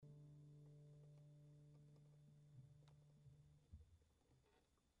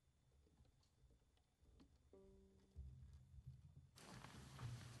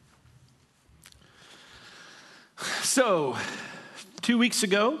So, 2 weeks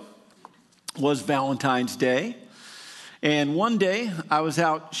ago was Valentine's Day, and one day I was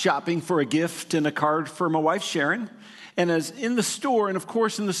out shopping for a gift and a card for my wife Sharon, and as in the store, and of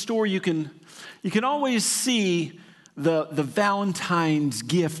course in the store you can always see the Valentine's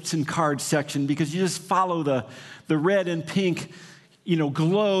gifts and cards section because you just follow the red and pink,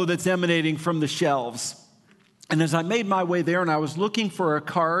 glow that's emanating from the shelves. And as I made my way there and I was looking for a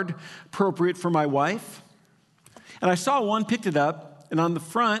card appropriate for my wife, and I saw one, picked it up, and on the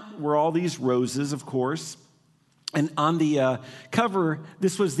front were all these roses, of course. And on the cover,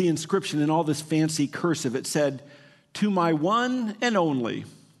 this was the inscription in all this fancy cursive. It said, "To my one and only."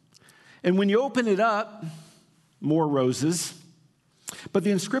 And when you open it up, more roses. But the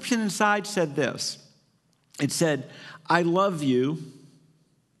inscription inside said this. It said, "I love you,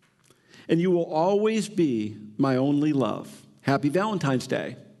 and you will always be my only love. Happy Valentine's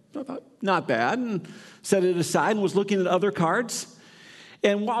Day." I thought, not bad, and set it aside and was looking at other cards.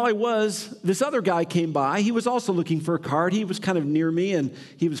 And while this other guy came by. He was also looking for a card. He was kind of near me, and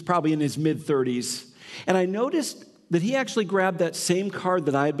he was probably in his mid-30s. And I noticed that he actually grabbed that same card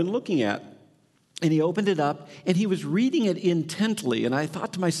that I had been looking at. And he opened it up, and he was reading it intently. And I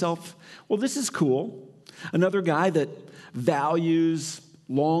thought to myself, well, this is cool. Another guy that values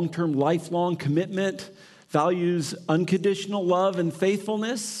long-term, lifelong commitment, values unconditional love and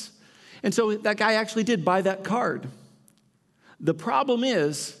faithfulness. And so that guy actually did buy that card. The problem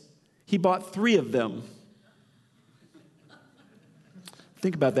is, he bought 3 of them.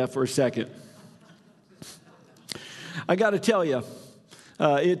 Think about that for a second. I got to tell you,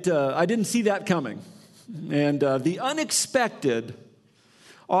 I didn't see that coming. And the unexpected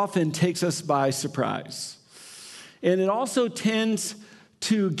often takes us by surprise. And it also tends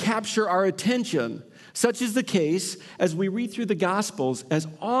to capture our attention. Such is the case as we read through the Gospels, as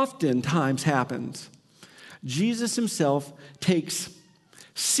oftentimes happens. Jesus himself takes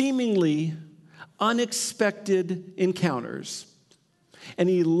seemingly unexpected encounters, and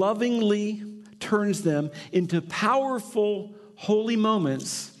he lovingly turns them into powerful, holy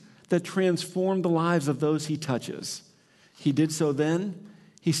moments that transform the lives of those he touches. He did so then,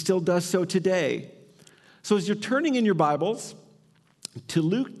 he still does so today. So as you're turning in your Bibles to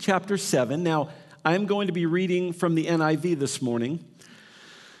Luke chapter 7, now I'm going to be reading from the NIV this morning.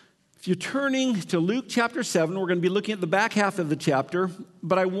 If you're turning to Luke chapter 7, we're going to be looking at the back half of the chapter,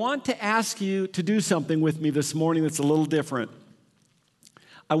 but I want to ask you to do something with me this morning that's a little different.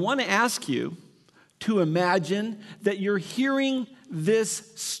 I want to ask you to imagine that you're hearing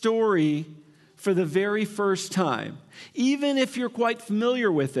this story for the very first time, even if you're quite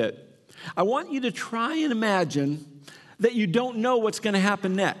familiar with it. I want you to try and imagine that you don't know what's going to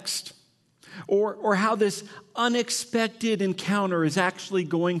happen next, or how this unexpected encounter is actually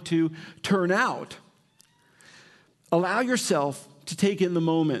going to turn out. Allow yourself to take in the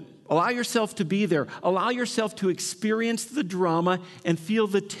moment. Allow yourself to be there. Allow yourself to experience the drama and feel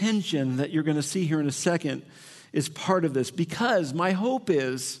the tension that you're going to see here in a second is part of this. Because my hope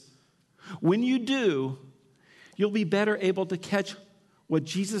is when you do, you'll be better able to catch what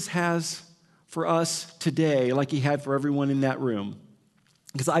Jesus has for us today, like he had for everyone in that room.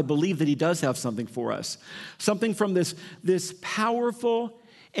 Because I believe that he does have something for us. Something from this powerful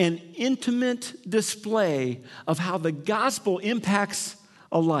and intimate display of how the gospel impacts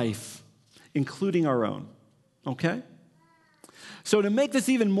a life, including our own. Okay? So to make this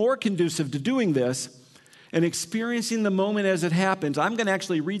even more conducive to doing this and experiencing the moment as it happens, I'm going to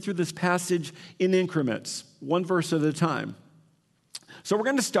actually read through this passage in increments, one verse at a time. So we're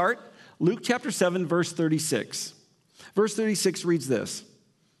going to start Luke chapter 7, verse 36. Verse 36 reads this.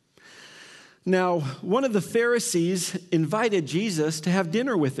 Now, one of the Pharisees invited Jesus to have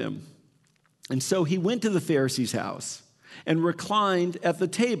dinner with him. And so he went to the Pharisee's house and reclined at the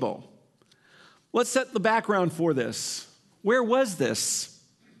table. Let's set the background for this. Where was this?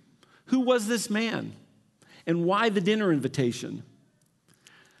 Who was this man? And why the dinner invitation?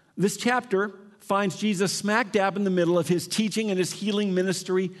 This chapter finds Jesus smack dab in the middle of his teaching and his healing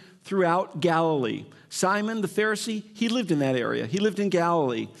ministry throughout Galilee. Simon, the Pharisee, he lived in that area. He lived in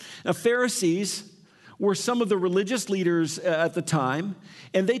Galilee. Now, Pharisees were some of the religious leaders at the time,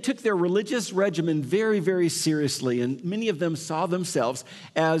 and they took their religious regimen very, very seriously, and many of them saw themselves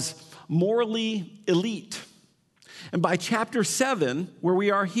as morally elite. And by chapter 7, where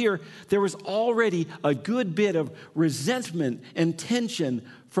we are here, there was already a good bit of resentment and tension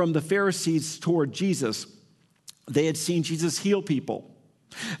from the Pharisees toward Jesus. They had seen Jesus heal people.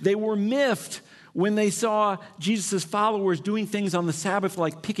 They were miffed when they saw Jesus' followers doing things on the Sabbath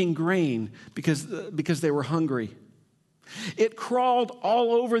like picking grain because they were hungry. It crawled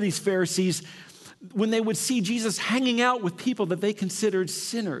all over these Pharisees when they would see Jesus hanging out with people that they considered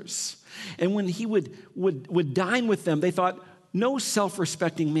sinners. And when he would dine with them, they thought no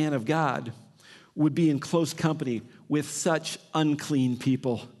self-respecting man of God would be in close company with such unclean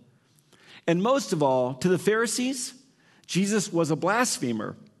people. And most of all, to the Pharisees, Jesus was a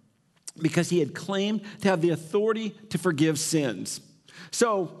blasphemer because he had claimed to have the authority to forgive sins.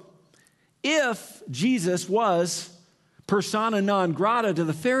 So if Jesus was persona non grata to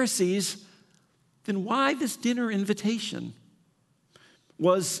the Pharisees, then why this dinner invitation?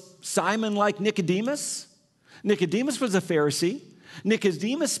 Was Simon like Nicodemus? Nicodemus was a Pharisee.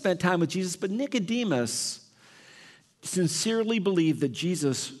 Nicodemus spent time with Jesus, but Nicodemus sincerely believed that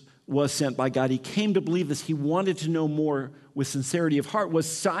Jesus was sent by God. He came to believe this. He wanted to know more with sincerity of heart. Was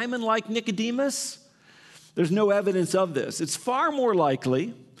Simon like Nicodemus? There's no evidence of this. It's far more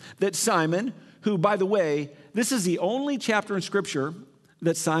likely that Simon, who, by the way, this is the only chapter in Scripture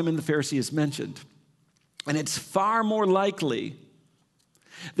that Simon the Pharisee is mentioned. And it's far more likely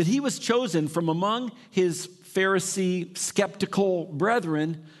that he was chosen from among his Pharisee skeptical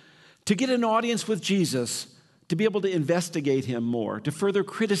brethren to get an audience with Jesus, to be able to investigate him more, to further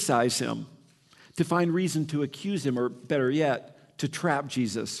criticize him, to find reason to accuse him, or better yet, to trap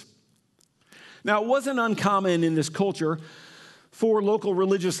Jesus. Now, it wasn't uncommon in this culture for local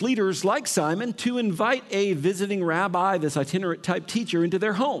religious leaders like Simon to invite a visiting rabbi, this itinerant type teacher, into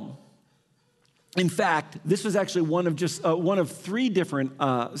their home. In fact, this was actually one of three different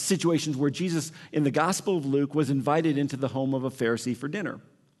situations where Jesus, in the Gospel of Luke, was invited into the home of a Pharisee for dinner.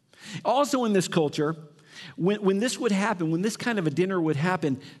 Also in this culture, when this would happen, when this kind of a dinner would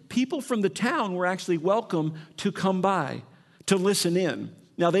happen, people from the town were actually welcome to come by, to listen in.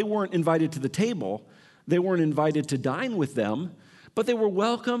 Now, they weren't invited to the table. They weren't invited to dine with them, but they were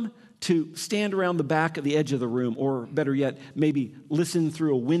welcome to stand around the back of the edge of the room, or better yet, maybe listen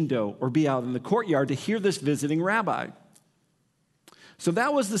through a window or be out in the courtyard to hear this visiting rabbi. So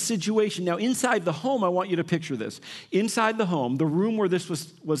that was the situation. Now, inside the home, I want you to picture this. Inside the home, the room where this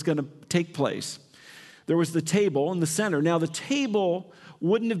was going to take place, there was the table in the center. Now, the table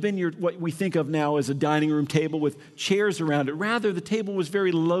wouldn't have been what we think of now as a dining room table with chairs around it. Rather, the table was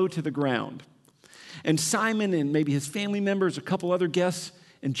very low to the ground. And Simon and maybe his family members, a couple other guests,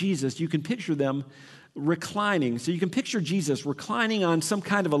 and Jesus, you can picture them reclining. So you can picture Jesus reclining on some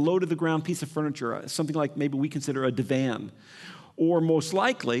kind of a low-to-the-ground piece of furniture, something like maybe we consider a divan. Or most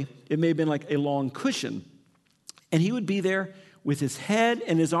likely, it may have been like a long cushion. And he would be there with his head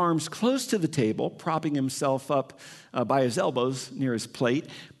and his arms close to the table, propping himself up by his elbows near his plate.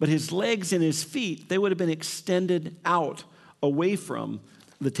 But his legs and his feet, they would have been extended out away from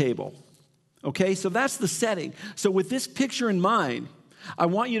the table. Okay, so that's the setting. So with this picture in mind, I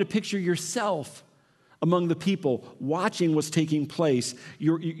want you to picture yourself among the people watching what's taking place.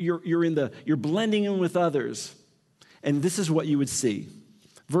 You're blending in with others. And this is what you would see.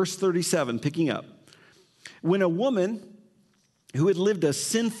 Verse 37, picking up. When a woman who had lived a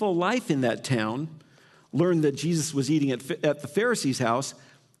sinful life in that town learned that Jesus was eating at the Pharisee's house,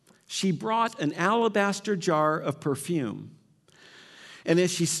 she brought an alabaster jar of perfume. And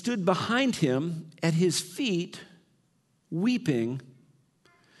as she stood behind him at his feet, weeping,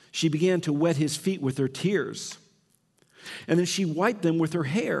 she began to wet his feet with her tears. And then she wiped them with her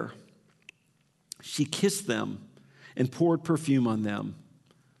hair. She kissed them and poured perfume on them.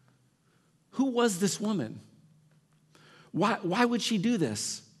 Who was this woman? Why would she do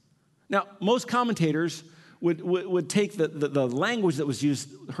this? Now, most commentators would take the language that was used,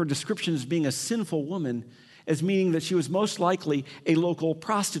 her description as being a sinful woman, as meaning that she was most likely a local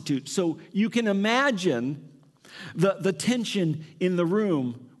prostitute. So you can imagine the tension in the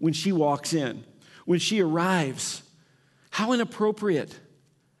room when she walks in, when she arrives. How inappropriate,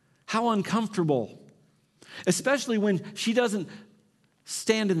 how uncomfortable, especially when she doesn't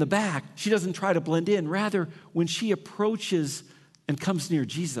stand in the back. She doesn't try to blend in. Rather, when she approaches and comes near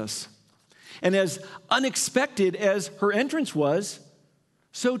Jesus. And as unexpected as her entrance was,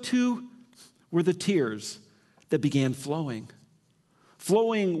 so too were the tears that began flowing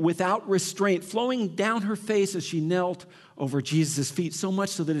without restraint, flowing down her face as she knelt over Jesus' feet, so much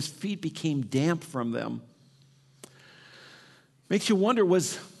so that his feet became damp from them. Makes you wonder,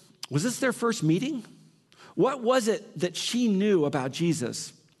 was this their first meeting? What was it that she knew about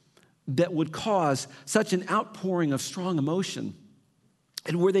Jesus that would cause such an outpouring of strong emotion?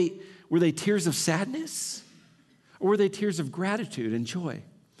 And were they tears of sadness? Or were they tears of gratitude and joy?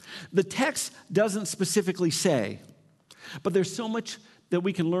 The text doesn't specifically say, but there's so much that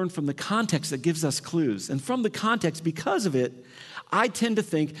we can learn from the context that gives us clues. And from the context, because of it, I tend to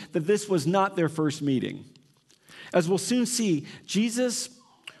think that this was not their first meeting. As we'll soon see, Jesus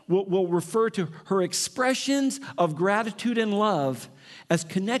will refer to her expressions of gratitude and love as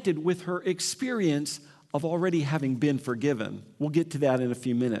connected with her experience of already having been forgiven. We'll get to that in a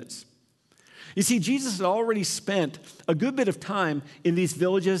few minutes. You see, Jesus had already spent a good bit of time in these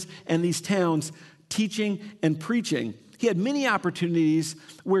villages and these towns teaching and preaching. He had many opportunities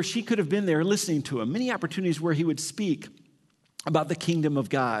where she could have been there listening to him, many opportunities where he would speak about the kingdom of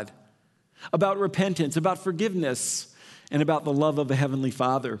God, about repentance, about forgiveness, and about the love of a heavenly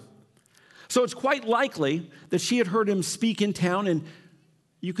Father. So it's quite likely that she had heard him speak in town, and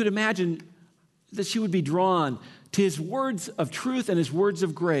you could imagine that she would be drawn to his words of truth and his words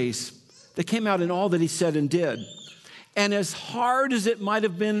of grace that came out in all that he said and did. And as hard as it might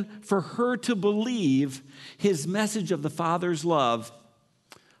have been for her to believe his message of the Father's love,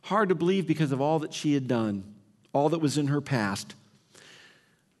 hard to believe because of all that she had done, all that was in her past,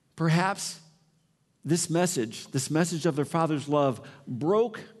 perhaps this message of their Father's love,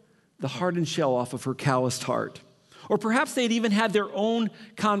 broke the hardened shell off of her calloused heart. Or perhaps they'd even had their own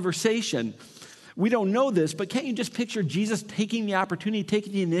conversation. We don't know this, but can't you just picture Jesus taking the opportunity,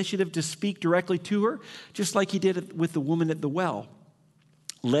 taking the initiative to speak directly to her, just like he did with the woman at the well,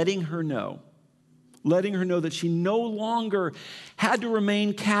 letting her know that she no longer had to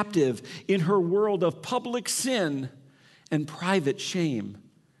remain captive in her world of public sin and private shame.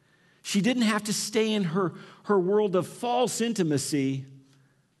 She didn't have to stay in her world of false intimacy,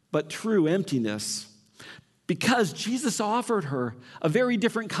 but true emptiness, because Jesus offered her a very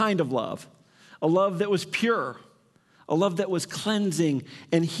different kind of love, a love that was pure, a love that was cleansing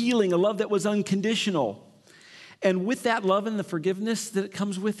and healing, a love that was unconditional. And with that love and the forgiveness that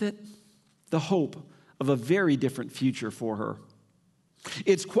comes with it, the hope of a very different future for her.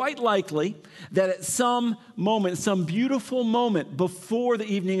 It's quite likely that at some moment, some beautiful moment before the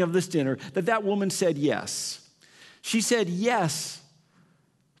evening of this dinner, that woman said yes. She said yes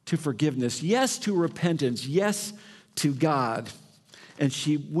to forgiveness, yes to repentance, yes to God. And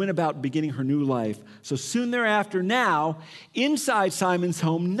she went about beginning her new life. So soon thereafter, now, inside Simon's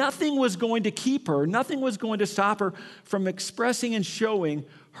home, nothing was going to keep her, nothing was going to stop her from expressing and showing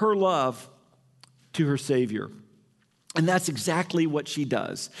her love to her Savior. And that's exactly what she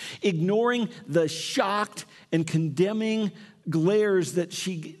does. Ignoring the shocked and condemning glares that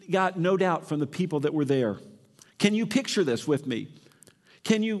she got, no doubt, from the people that were there. Can you picture this with me?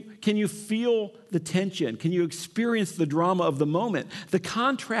 Can you feel the tension? Can you experience the drama of the moment? The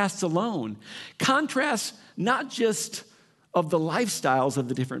contrasts alone. Contrasts not just of the lifestyles of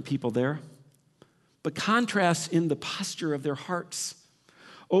the different people there, but contrasts in the posture of their hearts.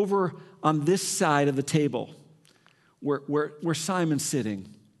 Over on this side of the table, where Simon's sitting,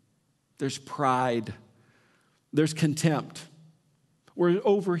 there's pride, there's contempt. Where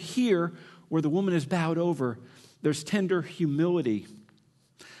over here, where the woman is bowed over, there's tender humility,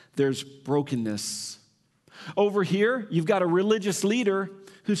 there's brokenness. Over here, you've got a religious leader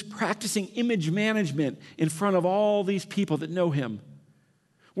who's practicing image management in front of all these people that know him.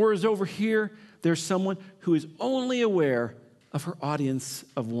 Whereas over here, there's someone who is only aware of her audience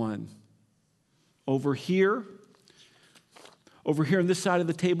of one. Over here on this side of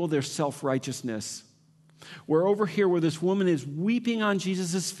the table, there's self-righteousness. Where over here, where this woman is weeping on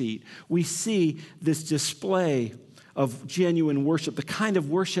Jesus' feet, we see this display of genuine worship, the kind of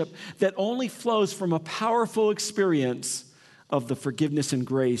worship that only flows from a powerful experience of the forgiveness and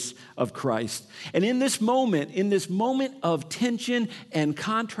grace of Christ. And in this moment of tension and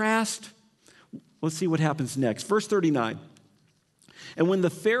contrast, let's see what happens next. Verse 39. And when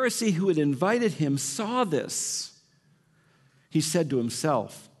the Pharisee who had invited him saw this, he said to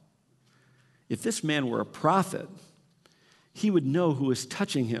himself, if this man were a prophet, he would know who is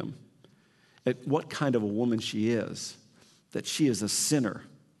touching him, at what kind of a woman she is, that she is a sinner.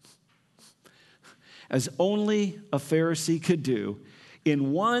 As only a Pharisee could do,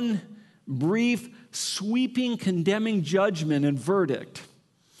 in one brief, sweeping, condemning judgment and verdict,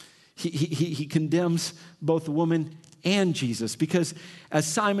 he condemns both the woman and Jesus, because as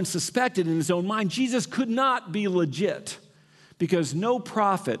Simon suspected in his own mind, Jesus could not be legit, because no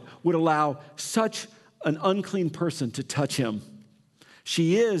prophet would allow such an unclean person to touch him.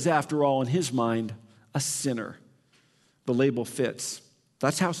 She is, after all, in his mind, a sinner. The label fits.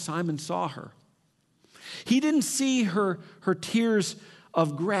 That's how Simon saw her. He didn't see her tears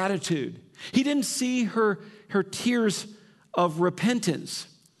of gratitude. He didn't see her tears of repentance.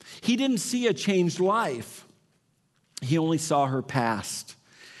 He didn't see a changed life. He only saw her past.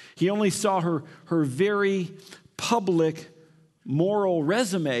 He only saw her very public moral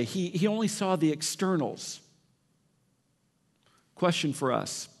resume. He only saw the externals. Question for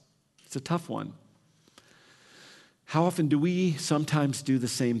us. It's a tough one. How often do we sometimes do the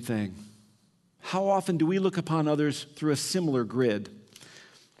same thing? How often do we look upon others through a similar grid?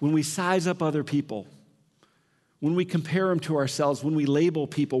 When we size up other people, when we compare them to ourselves, when we label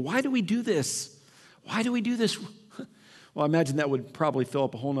people, why do we do this? Why do we do this? Well, I imagine that would probably fill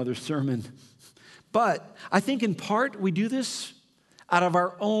up a whole nother sermon. But I think in part we do this out of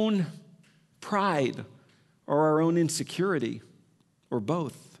our own pride or our own insecurity or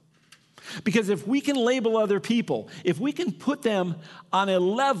both. Because if we can label other people, if we can put them on a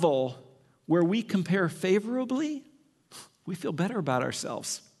level where we compare favorably, we feel better about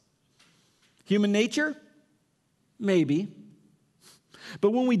ourselves. Human nature? Maybe. But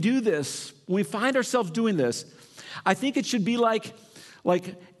when we do this, when we find ourselves doing this, I think it should be like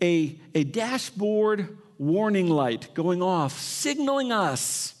a dashboard warning light going off, signaling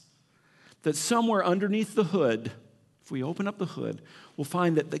us that somewhere underneath the hood, if we open up the hood, we'll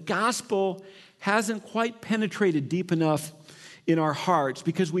find that the gospel hasn't quite penetrated deep enough in our hearts,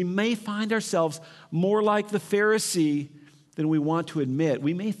 because we may find ourselves more like the Pharisee than we want to admit.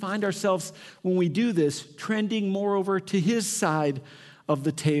 We may find ourselves, when we do this, trending more over to his side of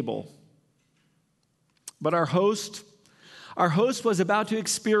the table. But our host was about to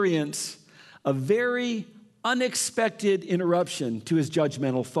experience a very unexpected interruption to his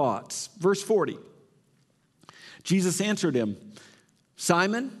judgmental thoughts. Verse 40, Jesus answered him,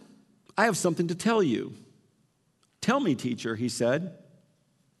 "Simon, I have something to tell you." "Tell me, teacher," he said.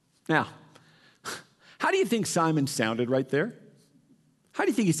 Now, how do you think Simon sounded right there? How do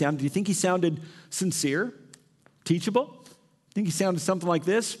you think he sounded? Do you think he sounded sincere, teachable? Think he sounded something like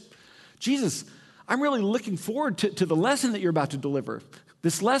this? "Jesus, I'm really looking forward to the lesson that you're about to deliver.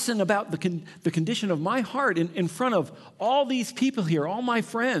 This lesson about the condition of my heart in front of all these people here, all my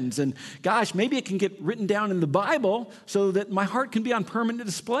friends. And gosh, maybe it can get written down in the Bible so that my heart can be on permanent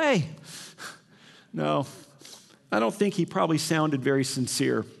display." No, I don't think he probably sounded very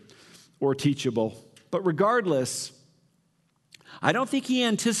sincere or teachable. But regardless, I don't think he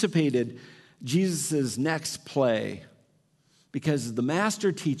anticipated Jesus' next play, because the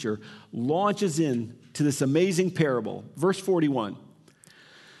master teacher launches into this amazing parable. Verse 41.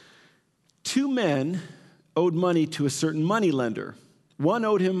 Two men owed money to a certain moneylender. One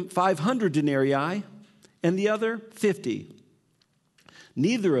owed him 500 denarii and the other 50.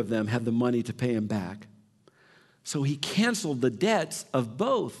 Neither of them had the money to pay him back. So he canceled the debts of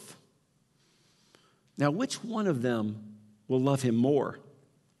both. Now, which one of them will love him more?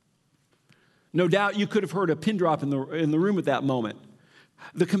 No doubt you could have heard a pin drop in the room at that moment.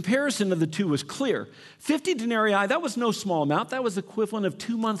 The comparison of the two was clear. 50 denarii, that was no small amount. That was equivalent of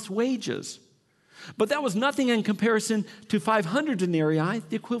 2 months' wages. But that was nothing in comparison to 500 denarii,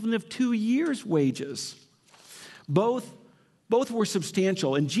 the equivalent of 2 years' wages. Both were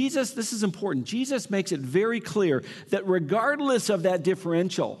substantial. And Jesus, this is important, Jesus makes it very clear that regardless of that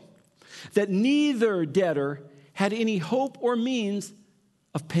differential, that neither debtor had any hope or means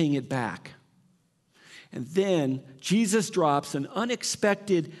of paying it back. And then Jesus drops an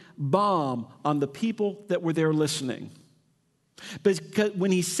unexpected bomb on the people that were there listening. Because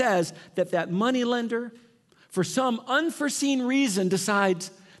when he says that moneylender, for some unforeseen reason,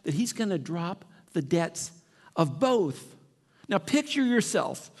 decides that he's going to drop the debts of both. Now picture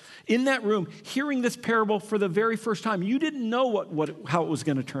yourself in that room hearing this parable for the very first time. You didn't know how it was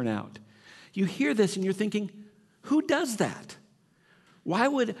going to turn out. You hear this and you're thinking, who does that? Why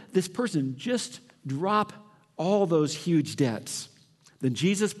would this person just drop all those huge debts? Then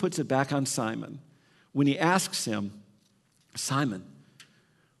Jesus puts it back on Simon when he asks him, "Simon,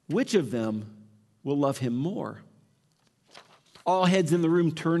 which of them will love him more?" All heads in the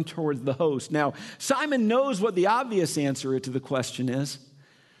room turn towards the host. Now, Simon knows what the obvious answer to the question is,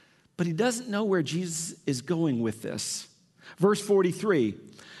 but he doesn't know where Jesus is going with this. Verse 43,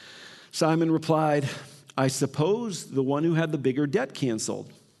 Simon replied, "I suppose the one who had the bigger debt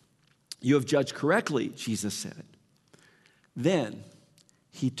canceled." "You have judged correctly," Jesus said. Then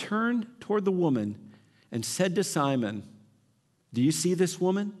he turned toward the woman and said to Simon, "Do you see this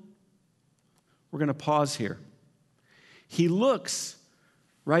woman?" We're going to pause here. He looks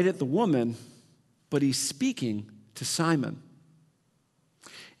right at the woman, but he's speaking to Simon.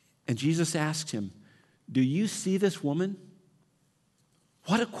 And Jesus asks him, "Do you see this woman?"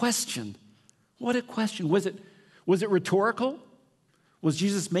 What a question. What a question. Was it rhetorical? Was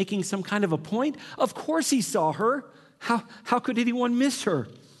Jesus making some kind of a point? Of course he saw her. How could anyone miss her?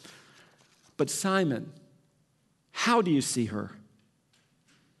 But Simon, how do you see her?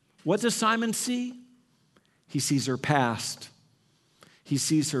 What does Simon see? He sees her past. He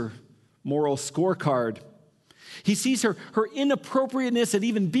sees her moral scorecard. He sees her inappropriateness at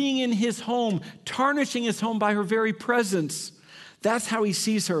even being in his home, tarnishing his home by her very presence. That's how he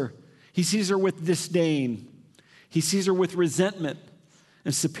sees her. He sees her with disdain. He sees her with resentment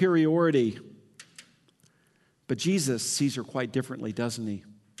and superiority. But Jesus sees her quite differently, doesn't he?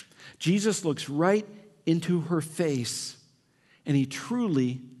 Jesus looks right into her face, and he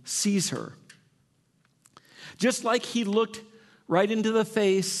truly sees her. Just like he looked right into the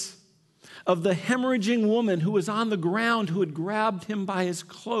face of the hemorrhaging woman who was on the ground, who had grabbed him by his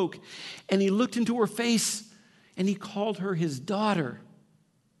cloak, and he looked into her face and he called her his daughter.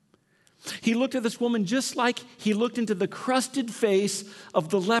 He looked at this woman just like he looked into the crusted face of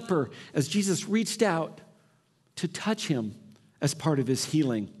the leper as Jesus reached out to touch him as part of his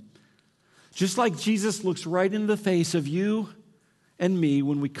healing. Just like Jesus looks right into the face of you and me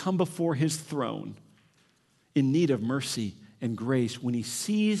when we come before his throne in need of mercy and grace, when he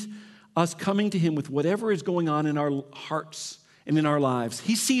sees us coming to him with whatever is going on in our hearts and in our lives.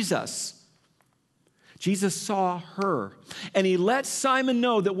 He sees us. Jesus saw her, and he let Simon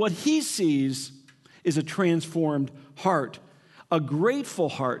know that what he sees is a transformed heart, a grateful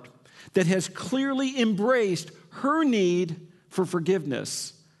heart that has clearly embraced her need for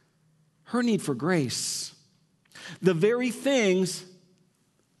forgiveness, her need for grace, the very things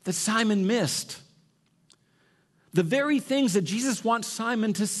that Simon missed. The very things that Jesus wants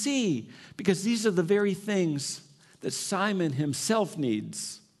Simon to see, because these are the very things that Simon himself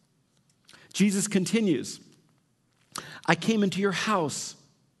needs. Jesus continues, I came into your house.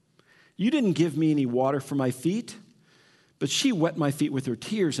 You didn't give me any water for my feet, but she wet my feet with her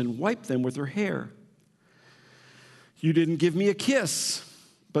tears and wiped them with her hair. You didn't give me a kiss,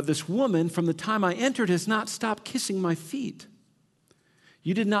 but this woman from the time I entered has not stopped kissing my feet.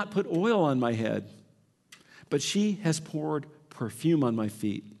 You did not put oil on my head, but she has poured perfume on my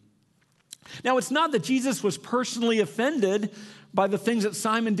feet. Now, it's not that Jesus was personally offended by the things that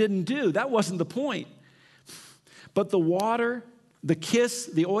Simon didn't do. That wasn't the point. But the water, the kiss,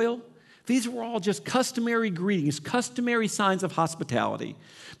 the oil, these were all just customary greetings, customary signs of hospitality.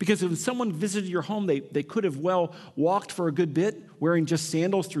 Because if someone visited your home, they could have well walked for a good bit, wearing just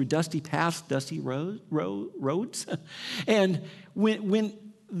sandals through dusty paths, dusty roads. And when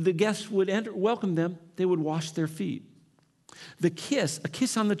the guests would welcome them, they would wash their feet. A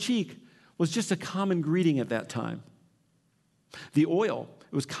kiss on the cheek, was just a common greeting at that time. The oil,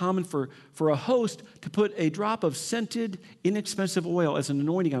 it was common for a host to put a drop of scented, inexpensive oil as an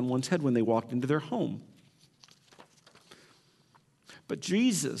anointing on one's head when they walked into their home. But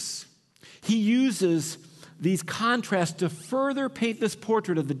Jesus, he uses these contrasts to further paint this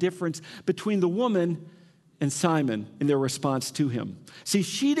portrait of the difference between the woman and Simon in their response to him. See,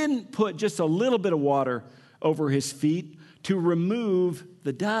 she didn't put just a little bit of water over his feet to remove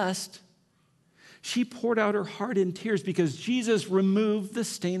the dust. She poured out her heart in tears because Jesus removed the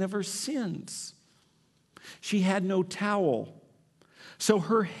stain of her sins. She had no towel, so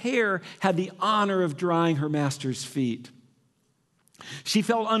her hair had the honor of drying her master's feet. She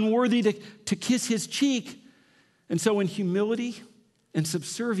felt unworthy to kiss his cheek, and so in humility and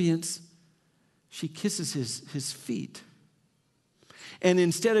subservience, she kisses his feet. And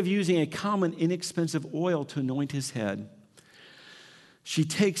instead of using a common inexpensive oil to anoint his head, she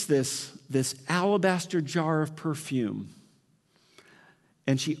takes this alabaster jar of perfume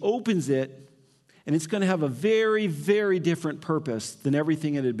and she opens it, and it's going to have a very, very different purpose than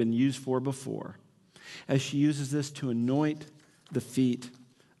everything it had been used for before, as she uses this to anoint the feet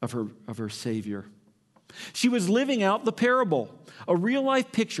of her Savior. She was living out the parable, a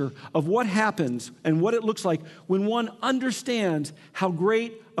real-life picture of what happens and what it looks like when one understands how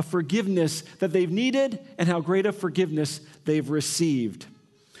great a forgiveness that they've needed and how great a forgiveness they've received.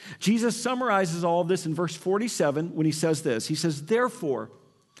 Jesus summarizes all of this in verse 47 when he says this. He says, therefore,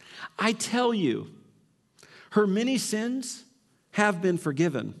 I tell you, her many sins have been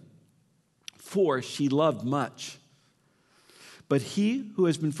forgiven, for she loved much. But he who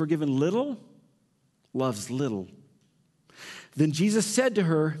has been forgiven little loves little. Then Jesus said to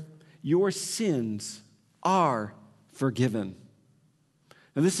her, your sins are forgiven.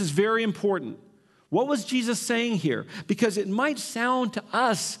 Now, this is very important. What was Jesus saying here? Because it might sound to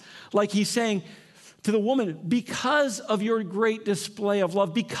us like he's saying to the woman, because of your great display of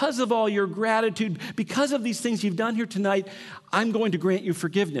love, because of all your gratitude, because of these things you've done here tonight, I'm going to grant you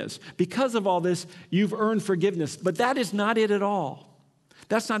forgiveness. Because of all this, you've earned forgiveness. But that is not it at all.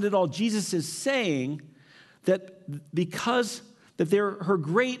 That's not at all. Jesus is saying that because her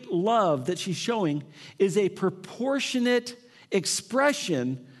great love that she's showing is a proportionate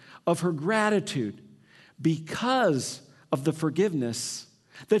expression of her gratitude because of the forgiveness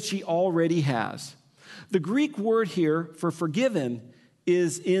that she already has. The Greek word here for forgiven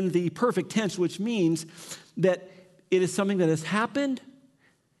is in the perfect tense, which means that it is something that has happened,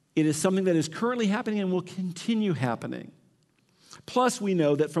 it is something that is currently happening and will continue happening. Plus, we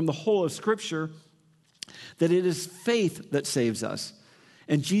know that from the whole of Scripture that it is faith that saves us.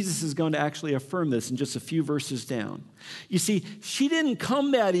 And Jesus is going to actually affirm this in just a few verses down. You see, she didn't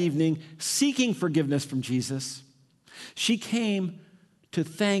come that evening seeking forgiveness from Jesus. She came to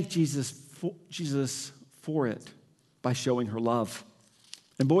thank Jesus for it by showing her love.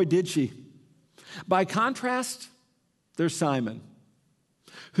 And boy, did she. By contrast, there's Simon,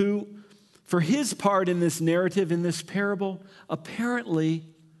 who, for his part in this narrative, in this parable, apparently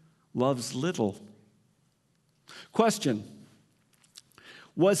loves little. Question: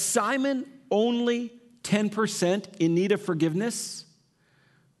 was Simon only 10% in need of forgiveness?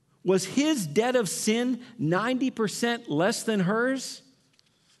 Was his debt of sin 90% less than hers?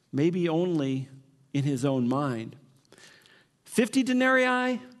 Maybe only in his own mind. 50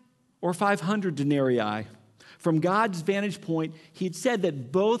 denarii or 500 denarii? From God's vantage point, he'd said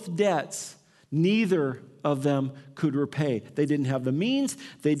that both debts, neither of them could repay. They didn't have the means,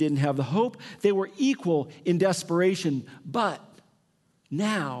 they didn't have the hope, they were equal in desperation, but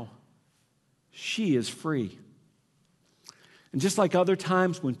now she is free. And just like other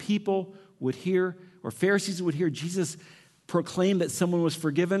times when people would hear, or Pharisees would hear Jesus proclaim that someone was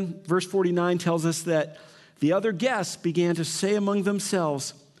forgiven, verse 49 tells us that the other guests began to say among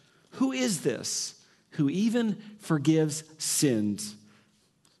themselves, "Who is this who even forgives sins?"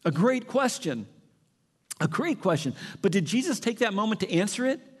 A great question. A great question. But did Jesus take that moment to answer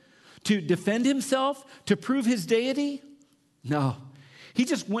it? To defend himself? To prove his deity? No. He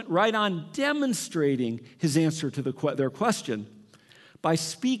just went right on demonstrating his answer to their question by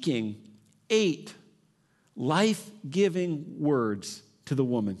speaking 8 life-giving words to the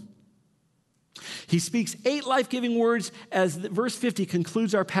woman. He speaks 8 life-giving words as verse 50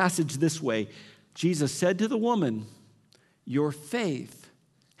 concludes our passage this way. Jesus said to the woman, "Your faith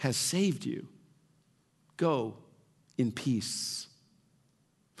has saved you. Go in peace."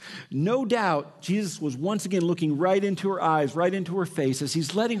 No doubt, Jesus was once again looking right into her eyes, right into her face, as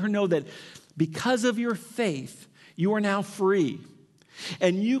he's letting her know that because of your faith, you are now free.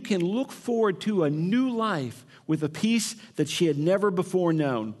 And you can look forward to a new life with a peace that she had never before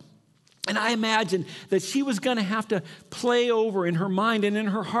known. And I imagine that she was going to have to play over in her mind and in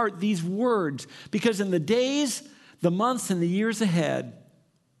her heart these words, because in the days, the months, and the years ahead,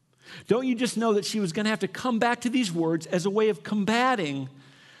 don't you just know that she was going to have to come back to these words as a way of combating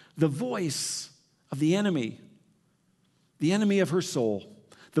the voice of the enemy of her soul,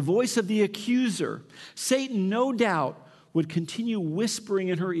 the voice of the accuser. Satan, no doubt, would continue whispering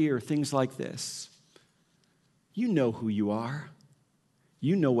in her ear things like this: "You know who you are.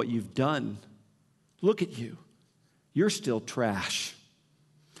 You know what you've done. Look at you. You're still trash."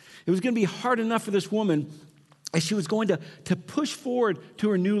 It was going to be hard enough for this woman as she was going to push forward to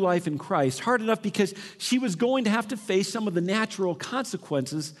her new life in Christ. Hard enough because she was going to have to face some of the natural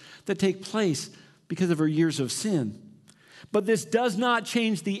consequences that take place because of her years of sin. But this does not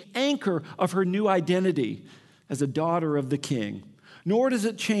change the anchor of her new identity as a daughter of the King. Nor does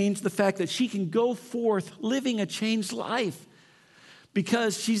it change the fact that she can go forth living a changed life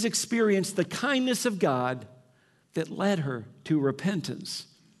because she's experienced the kindness of God that led her to repentance,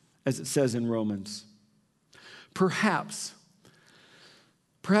 as it says in Romans. Perhaps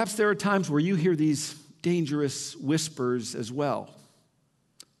there are times where you hear these dangerous whispers as well.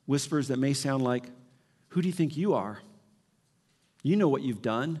 Whispers that may sound like, "Who do you think you are? You know what you've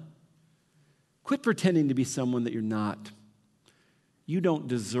done. Quit pretending to be someone that you're not. You don't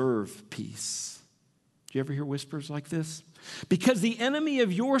deserve peace." Do you ever hear whispers like this? Because the enemy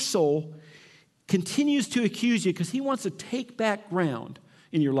of your soul continues to accuse you because he wants to take back ground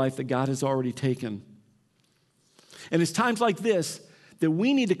in your life that God has already taken. And it's times like this that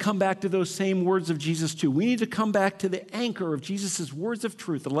we need to come back to those same words of Jesus too. We need to come back to the anchor of Jesus' words of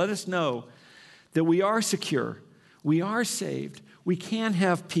truth and let us know that we are secure, we are saved, we can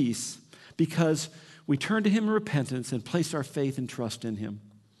have peace because we turn to him in repentance and place our faith and trust in him.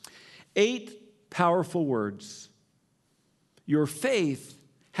 8 powerful words. Your faith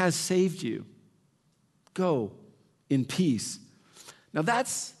has saved you. Go in peace. Now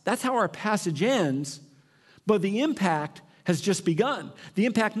that's how our passage ends. But the impact has just begun. The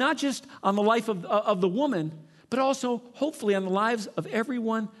impact not just on the life of the woman, but also, hopefully, on the lives of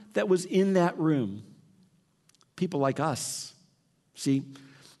everyone that was in that room. People like us. See,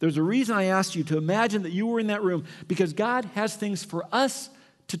 there's a reason I asked you to imagine that you were in that room, because God has things for us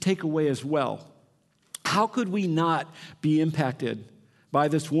to take away as well. How could we not be impacted by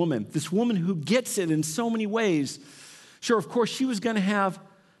this woman who gets it in so many ways. Sure, of course, she was going to have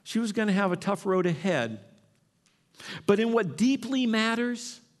a tough road ahead. But in what deeply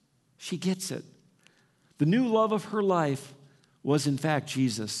matters, she gets it. The new love of her life was, in fact,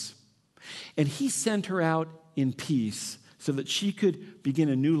 Jesus. And he sent her out in peace so that she could begin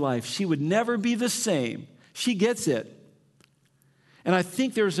a new life. She would never be the same. She gets it. And I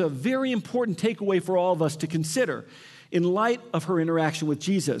think there's a very important takeaway for all of us to consider in light of her interaction with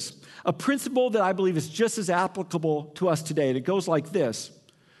Jesus. A principle that I believe is just as applicable to us today. And it goes like this.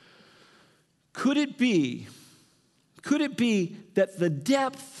 Could it be that the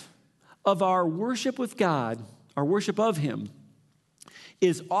depth of our worship with God, our worship of him,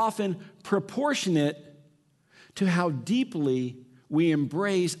 is often proportionate to how deeply we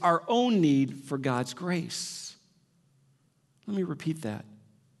embrace our own need for God's grace? Let me repeat that.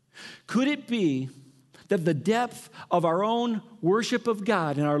 Could it be that the depth of our own worship of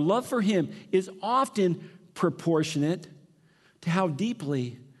God and our love for him is often proportionate to how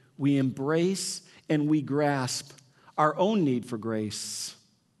deeply we embrace and we grasp our own need for grace?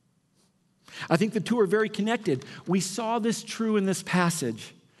 I think the two are very connected. We saw this true in this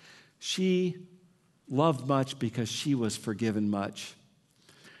passage. She loved much because she was forgiven much.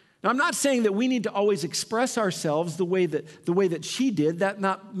 Now, I'm not saying that we need to always express ourselves the way that she did.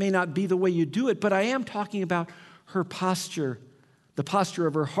 That may not be the way you do it, but I am talking about her posture, the posture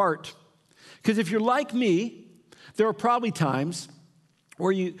of her heart. Because if you're like me, there are probably times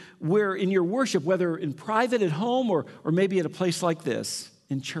where in your worship, whether in private at home or maybe at a place like this,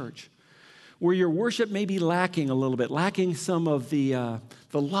 in church, where your worship may be lacking a little bit, lacking some of the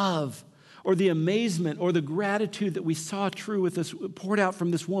love or the amazement or the gratitude that we saw true with this, poured out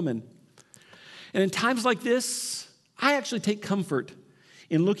from this woman. And in times like this, I actually take comfort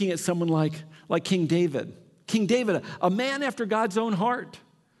in looking at someone like King David. King David, a man after God's own heart,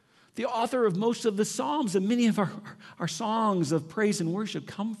 the author of most of the Psalms, and many of our songs of praise and worship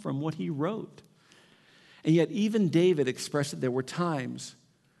come from what he wrote. And yet even David expressed that there were times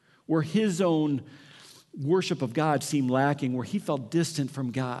where his own worship of God seemed lacking, where he felt distant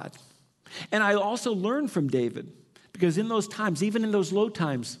from God. And I also learned from David, because in those times, even in those low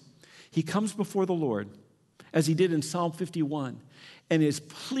times, he comes before the Lord, as he did in Psalm 51, and his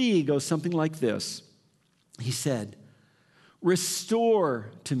plea goes something like this. He said,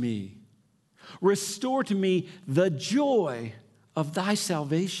 restore to me the joy of thy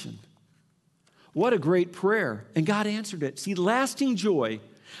salvation. What a great prayer. And God answered it. See, lasting joy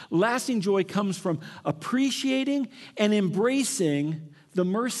comes from appreciating and embracing the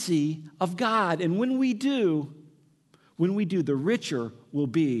mercy of God. And when we do, the richer will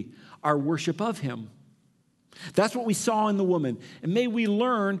be our worship of him. That's what we saw in the woman. And may we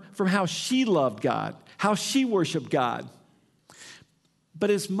learn from how she loved God, how she worshiped God. But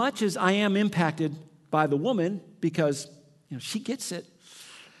as much as I am impacted by the woman, because she gets it,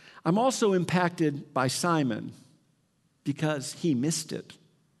 I'm also impacted by Simon because he missed it.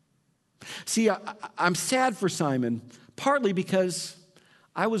 See, I'm sad for Simon, partly because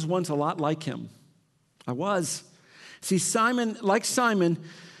I was once a lot like him. I was. See, like Simon,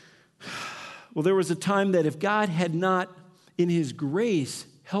 well, there was a time that if God had not, in his grace,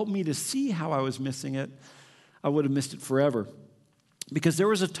 helped me to see how I was missing it, I would have missed it forever. Because there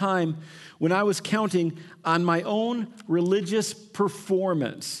was a time when I was counting on my own religious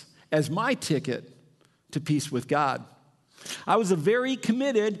performance as my ticket to peace with God. I was a very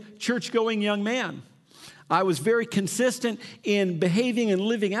committed, church-going young man. I was very consistent in behaving and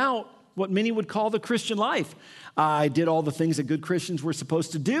living out what many would call the Christian life. I did all the things that good Christians were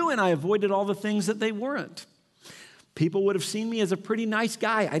supposed to do, and I avoided all the things that they weren't. People would have seen me as a pretty nice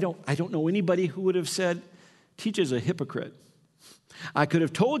guy. I don't know anybody who would have said, "Teacher's a hypocrite." I could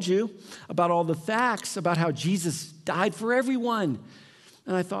have told you about all the facts about how Jesus died for everyone.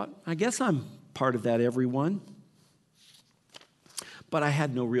 And I thought, I guess I'm part of that everyone. But I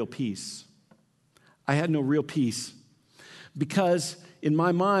had no real peace. I had no real peace because in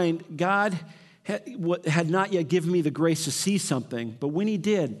my mind, God had not yet given me the grace to see something. But when he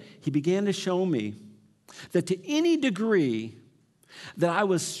did, he began to show me that to any degree that I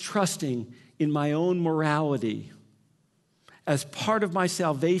was trusting in my own morality as part of my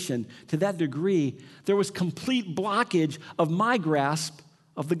salvation, to that degree, there was complete blockage of my grasp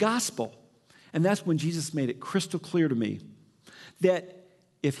of the gospel. And that's when Jesus made it crystal clear to me that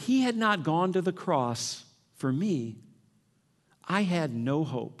if he had not gone to the cross for me, I had no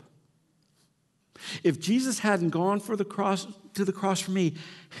hope. If Jesus hadn't gone to the cross for me,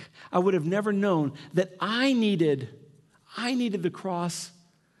 I would have never known that I needed the cross,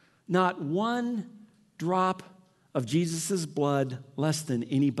 not one drop of Jesus' blood less than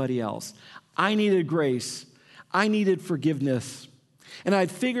anybody else. I needed grace. I needed forgiveness. And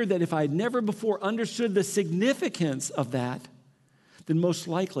I'd figured that if I'd never before understood the significance of that, then most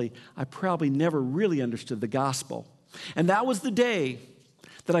likely I probably never really understood the gospel. And that was the day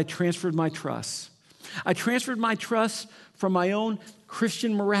that I transferred my trust. I transferred my trust from my own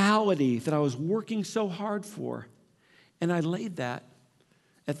Christian morality that I was working so hard for, and I laid that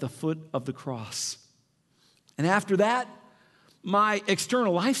at the foot of the cross. And after that, my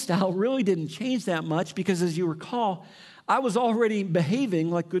external lifestyle really didn't change that much because, as you recall, I was already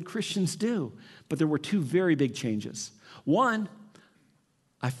behaving like good Christians do. But there were two very big changes. One,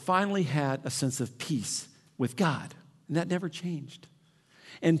 I finally had a sense of peace with God, and that never changed.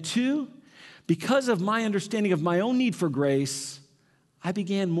 And two, because of my understanding of my own need for grace, I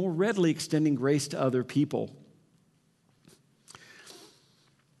began more readily extending grace to other people.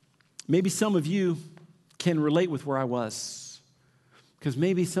 Maybe some of you can relate with where I was, because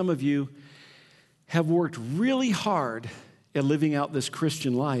maybe some of you have worked really hard at living out this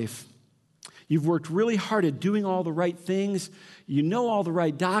Christian life. You've worked really hard at doing all the right things. You know all the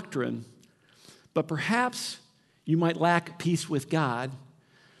right doctrine, but perhaps you might lack peace with God,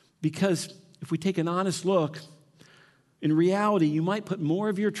 because if we take an honest look, in reality, you might put more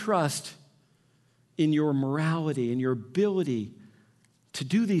of your trust in your morality and your ability to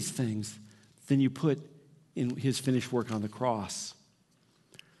do these things than you put in his finished work on the cross.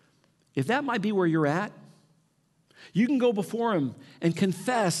 If that might be where you're at, you can go before him and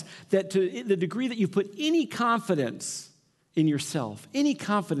confess that to the degree that you put any confidence in yourself, any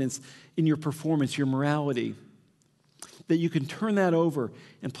confidence in your performance, your morality, that you can turn that over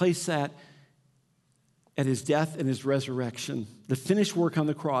and place that at his death and his resurrection, the finished work on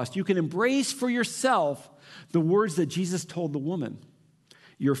the cross. You can embrace for yourself the words that Jesus told the woman.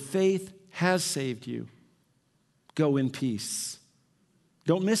 Your faith has saved you. Go in peace.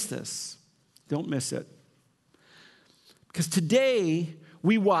 Don't miss this. Don't miss it. Because today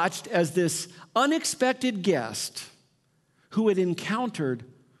we watched as this unexpected guest who had encountered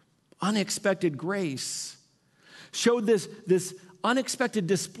unexpected grace showed this unexpected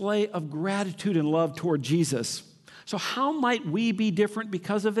display of gratitude and love toward Jesus. So how might we be different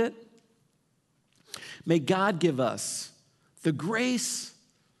because of it? May God give us the grace,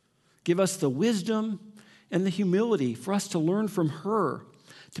 give us the wisdom and the humility for us to learn from her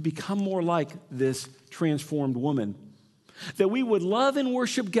to become more like this transformed woman. That we would love and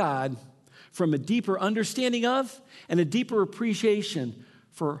worship God from a deeper understanding of and a deeper appreciation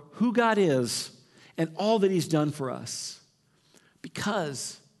for who God is and all that he's done for us.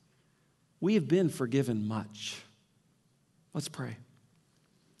 Because we have been forgiven much. Let's pray.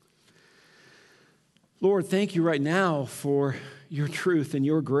 Lord, thank you right now for your truth and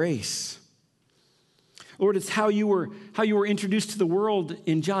your grace. Lord, it's how you were introduced to the world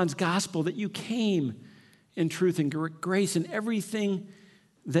in John's gospel, that you came in truth and grace, and everything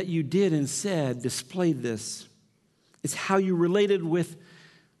that you did and said displayed this. It's how you related with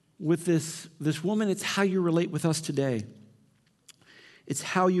this woman. It's how you relate with us today. It's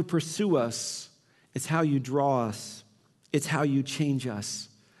how you pursue us. It's how you draw us. It's how you change us.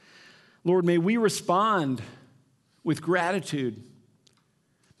 Lord, may we respond with gratitude.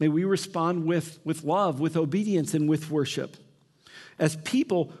 May we respond with love, with obedience, and with worship as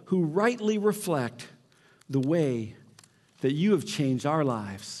people who rightly reflect the way that you have changed our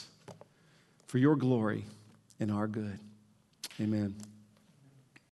lives for your glory and our good. Amen.